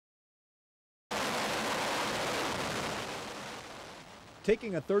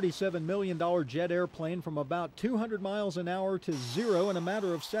Taking a $37 million jet airplane from about 200 miles an hour to zero in a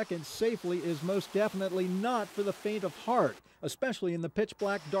matter of seconds safely is most definitely not for the faint of heart, especially in the pitch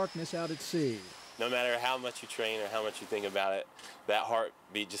black darkness out at sea. No matter how much you train or how much you think about it, that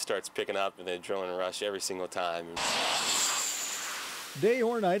heartbeat just starts picking up and the adrenaline rush every single time. Day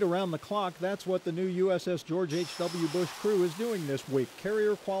or night, around the clock, that's what the new USS George H.W. Bush crew is doing this week,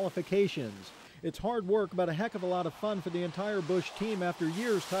 carrier qualifications. It's hard work, but a heck of a lot of fun for the entire Bush team after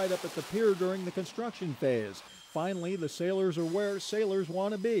years tied up at the pier during the construction phase. Finally, the sailors are where sailors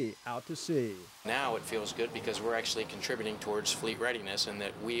want to be, out to sea. Now it feels good because we're actually contributing towards fleet readiness, and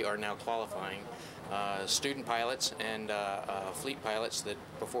that we are now qualifying student pilots and fleet pilots that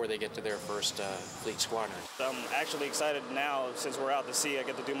before they get to their first fleet squadron. I'm actually excited now since we're out to sea. I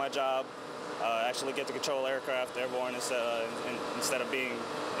get to do my job, actually get to control aircraft airborne instead of being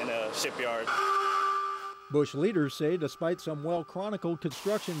in a shipyard. Bush leaders say despite some well-chronicled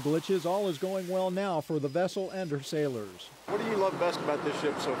construction glitches, all is going well now for the vessel and her sailors. What do you love best about this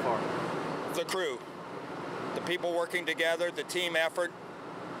ship so far? The crew, the people working together, the team effort.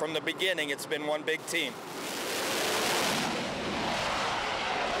 From the beginning, it's been one big team.